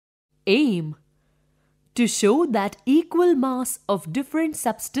Aim: to show that equal mass of different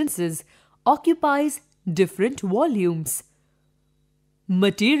substances occupies different volumes.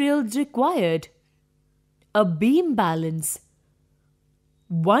 Materials required: a beam balance,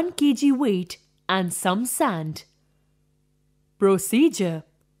 1 kg weight and some sand. Procedure: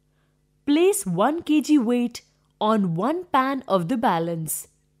 place 1 kg weight on one pan of the balance.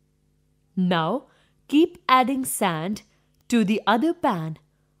 Now keep adding sand to the other pan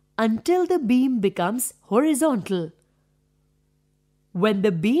until the beam becomes horizontal. When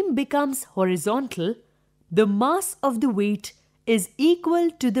the beam becomes horizontal, the mass of the weight is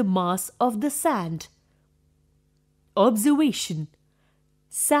equal to the mass of the sand. Observation: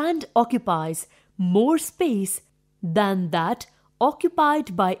 sand occupies more space than that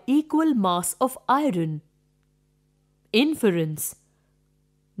occupied by equal mass of iron. Inference: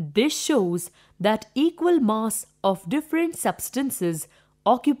 this shows that equal mass of different substances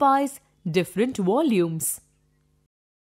occupies different volumes.